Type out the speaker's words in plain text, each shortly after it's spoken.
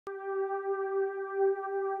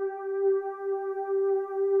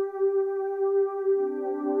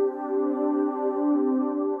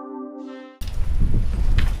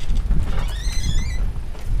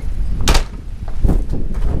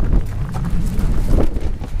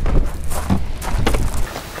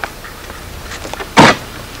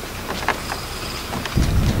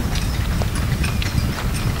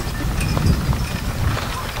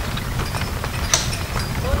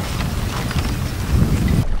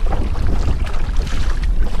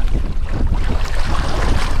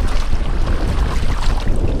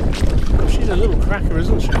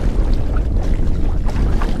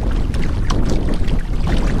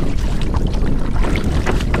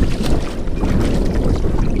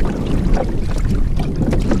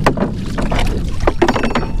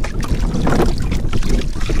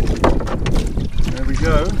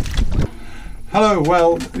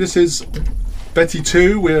Well, this is Betty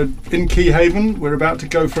 2. We're in Keyhaven. We're about to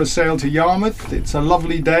go for a sail to Yarmouth. It's a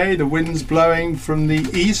lovely day. The wind's blowing from the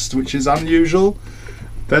east, which is unusual.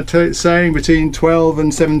 They're saying between 12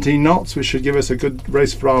 and 17 knots, which should give us a good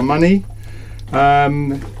race for our money.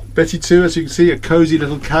 Betty 2, as you can see, a cosy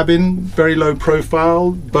little cabin, very low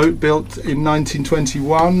profile, boat built in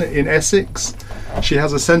 1921 in Essex. She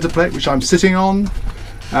has a centre plate which I'm sitting on.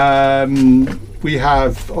 We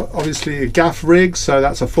have obviously a gaff rig, so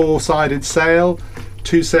that's a four-sided sail,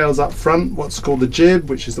 two sails up front, what's called the jib,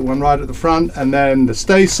 which is the one right at the front, and then the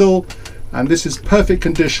staysail. And this is perfect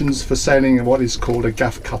conditions for sailing in what is called a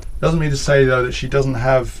gaff cut. Doesn't mean to say though that she doesn't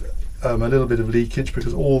have a little bit of leakage,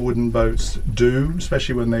 because all wooden boats do,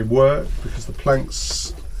 especially when they work, because the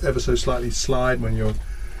planks ever so slightly slide when you're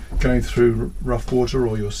going through rough water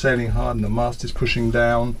or you're sailing hard and the mast is pushing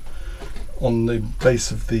down on the base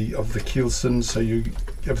of the keelson, so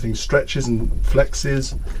everything stretches and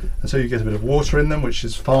flexes, and so you get a bit of water in them, which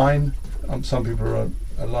is fine. Some people are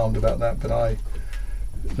alarmed about that, but I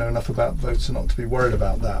know enough about boats not to be worried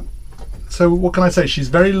about that. So what can I say? She's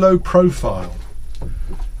very low profile.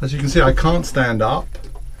 As you can see, I can't stand up,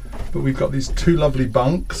 but we've got these two lovely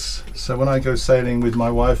bunks, so when I go sailing with my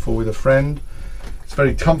wife or with a friend, it's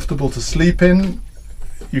very comfortable to sleep in.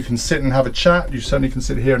 You can sit and have a chat. You certainly can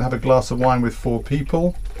sit here and have a glass of wine with four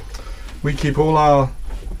people. We keep all our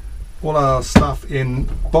stuff in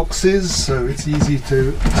boxes, so it's easy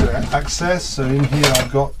to access. So in here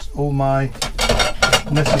I've got all my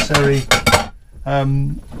necessary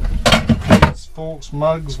plates, forks,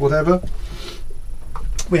 mugs, whatever.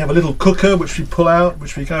 We have a little cooker which we pull out,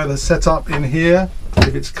 which we go to set up in here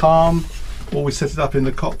if it's calm, or we set it up in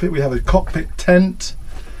the cockpit. We have a cockpit tent,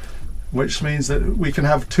 which means that we can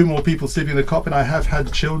have two more people sleeping in the cockpit. I have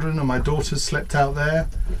had children and my daughters slept out there.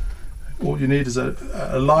 All you need is a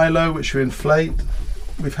lilo which you inflate.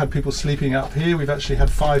 We've had people sleeping up here. We've actually had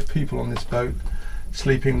 5 people on this boat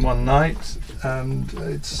sleeping one night, and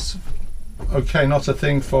it's okay, not a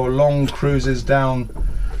thing for long cruises down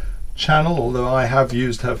channel, although I have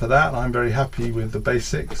used her for that and I'm very happy with the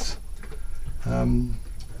basics.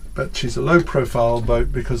 But she's a low profile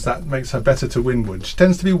boat because that makes her better to windward. She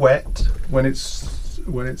tends to be wet when it's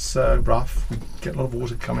rough. We get a lot of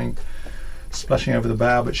water coming, splashing over the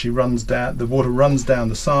bow, but she runs down, the water runs down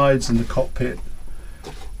the sides, and the cockpit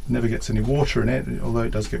never gets any water in it, although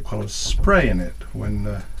it does get quite a lot of spray in it when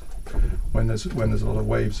there's a lot of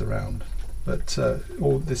waves around. But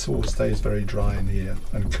this all stays very dry in here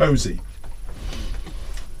and cosy.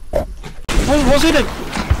 Well, was it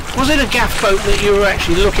a gaff boat that you were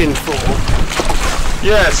actually looking for?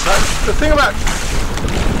 Yes, the thing about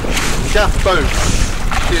gaff boats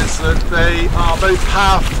is that they are very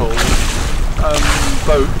powerful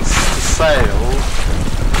boats to sail,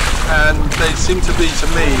 and they seem to be, to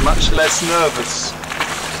me, much less nervous.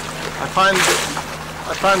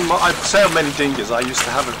 I've sailed many dinghies. I used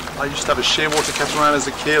to have a shearwater catamaran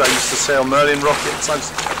as a kid. I used to sail Merlin rockets. I've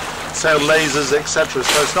sailed lasers, etc.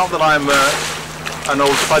 So it's not that I'm an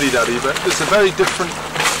old fuddy-duddy, but it's a very different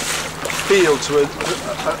feel to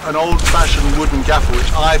an old-fashioned wooden gaffer,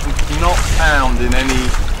 which I've not found in any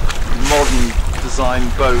modern design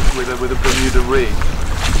boat with a Bermuda rig.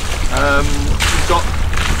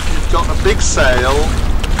 You've got a big sail,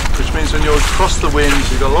 which means when you're across the wind,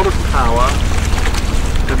 you've got a lot of power.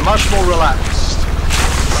 A much more relaxed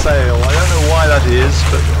sail. I don't know why that is,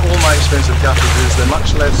 but all my experience of gaffers is they're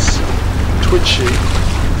much less twitchy.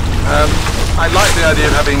 I like the idea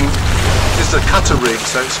of having, this is a cutter rig,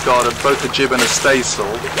 so it's got both a jib and a staysail,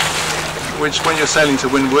 which when you're sailing to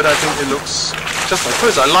windward, I think it looks just, I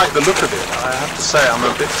suppose I like the look of it. I have to say I'm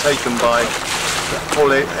a bit taken by all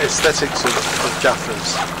the aesthetics of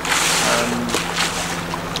gaffers.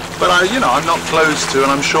 But I'm not closed to,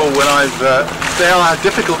 and I'm sure when they are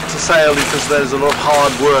difficult to sail because there's a lot of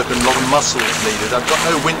hard work and a lot of muscle needed. I've got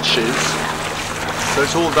no winches, so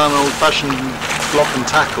it's all done old-fashioned block and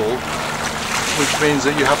tackle, which means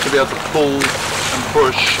that you have to be able to pull and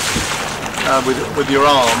push with your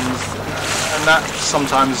arms, and that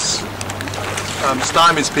sometimes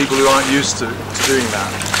stymies people who aren't used to doing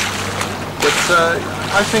that. But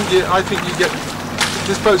I think you get,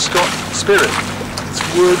 this boat's got spirit. It's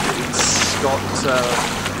wood, it's got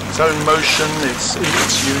its own motion, it's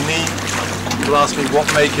unique. People ask me what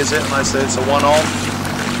make is it, and I say it's a one-off.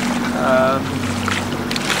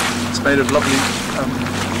 It's made of lovely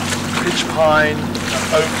pitch pine,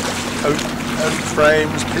 oak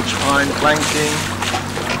frames, pitch pine planking.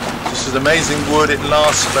 This is amazing wood, it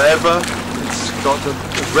lasts forever. It's got a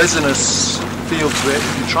resinous feel to it.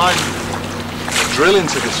 If you try and drill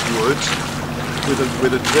into this wood,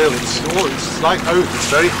 with a drill. It's like oak. It's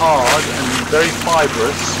very hard and very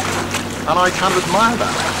fibrous, and I kind of admire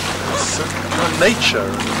that. It's kind of nature,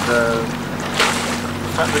 and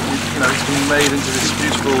the fact that it's been made into this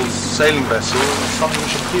beautiful sailing vessel is something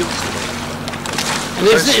which appeals to me. And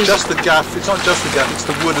so it's just the gaff. It's not just the gaff. It's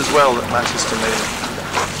the wood as well that matters to me.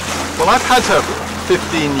 Well, I've had her for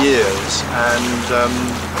 15 years, and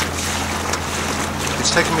it's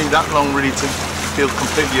taken me that long really to feel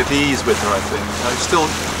completely at ease with her. I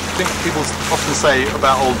think people often say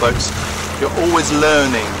about old boats, you're always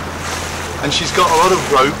learning. And she's got a lot of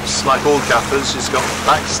ropes, like all gaffers. She's got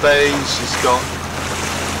backstays, she's got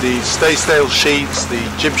the staysail sheets, the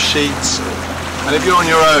jib sheets. And if you're on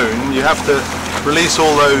your own, you have to release all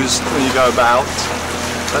those when you go about.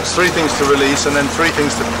 That's 3 things to release, and then 3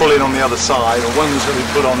 things to pull in on the other side, or one's going to be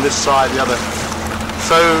put on this side, the other.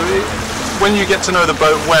 So when you get to know the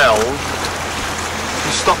boat well,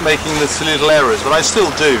 you stop making the silly little errors. But I still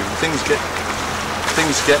do. Things get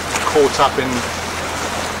caught up in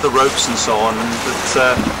the ropes and so on.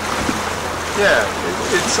 But yeah,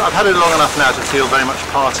 I've had it long enough now to feel very much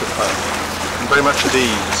part of her and very much at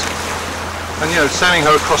ease. And sailing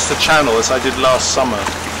her across the channel as I did last summer,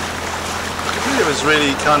 it was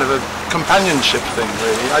really kind of a companionship thing,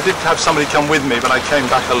 really. I did have somebody come with me, but I came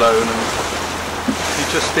back alone, and you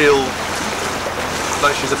just feel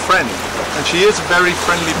like she's a friend. And she is a very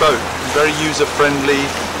friendly boat, very user-friendly.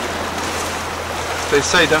 They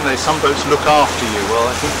say, don't they, some boats look after you. Well,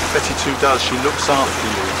 I think Betty too does. She looks after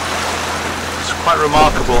you. It's quite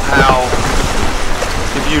remarkable how,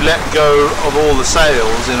 if you let go of all the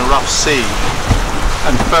sails in a rough sea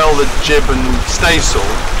and furl the jib and staysail,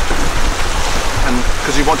 and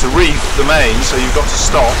because you want to reef the main, so you've got to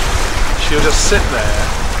stop, she'll just sit there,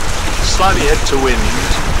 slightly head to wind,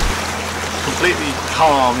 completely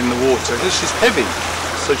calm in the water, because she's heavy,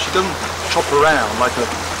 so she doesn't chop around like a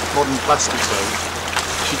modern plastic boat.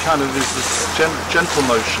 She kind of is this gentle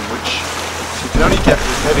motion, which you can only get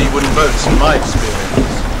with heavy wooden boats, in my experience.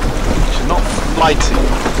 She's not flighty.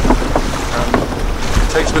 It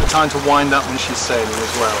takes a bit of time to wind up when she's sailing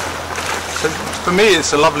as well. So for me,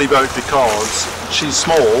 it's a lovely boat because she's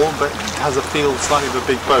small, but has a feel slightly of a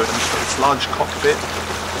big boat. And it's a large cockpit.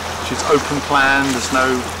 She's open plan. There's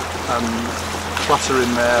no clutter in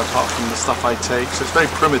there apart from the stuff I take. So it's very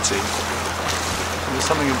primitive. And there's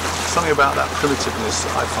something about that primitiveness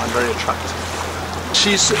that I find very attractive.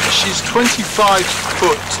 She's 25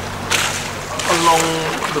 foot along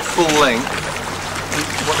the full length,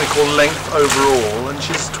 what they call length overall, and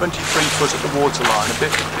she's 23 foot at the waterline, a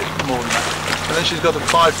bit more than that. And then she's got a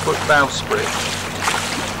 5 foot bowsprit.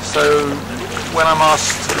 So when I'm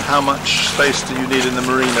asked how much space do you need in the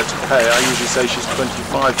marina to pay, I usually say she's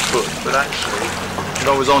 25 foot, but actually, if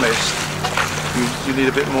I was honest, you need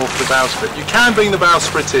a bit more for the bowsprit. You can bring the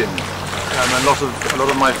bowsprit in, and a lot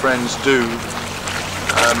of my friends do.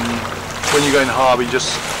 When you go in harbour,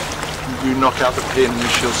 you knock out the pin and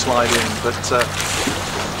she'll slide in. But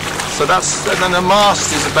so that's, and then the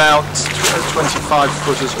mast is about 25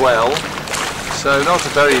 foot as well. So not a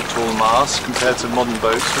very tall mast compared to modern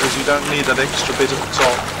boats, because you don't need that extra bit at the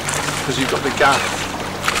top because you've got the gaff.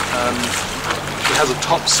 It has a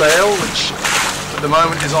topsail, which at the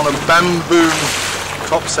moment is on a bamboo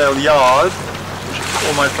topsail yard, which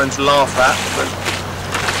all my friends laugh at, but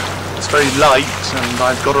it's very light, and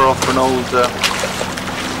I've got her off an old,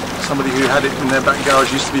 somebody who had it in their back garage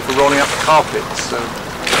used to be for rolling up carpets, so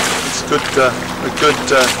it's a good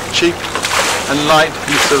cheap and light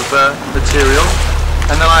piece of material.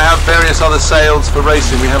 And then I have various other sails for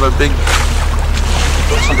racing. We have a big,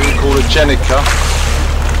 got something we call a Jenica,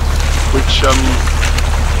 which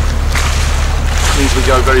means we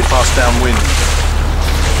go very fast downwind,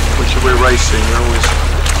 which we're racing.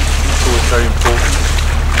 It's always very important.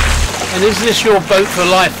 And is this your boat for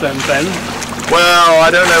life then, Ben? Well,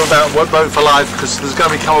 I don't know about what boat for life, because there's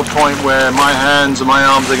going to become a point where my hands and my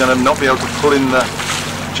arms are going to not be able to pull in the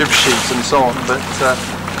jib sheets and so on, but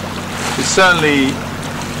it's certainly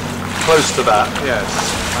close to that, yes,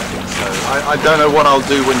 I think so. I don't know what I'll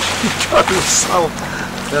do when she goes, so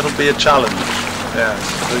that'll be a challenge, yes.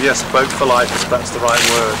 So yes, boat for life, if that's the right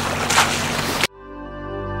word.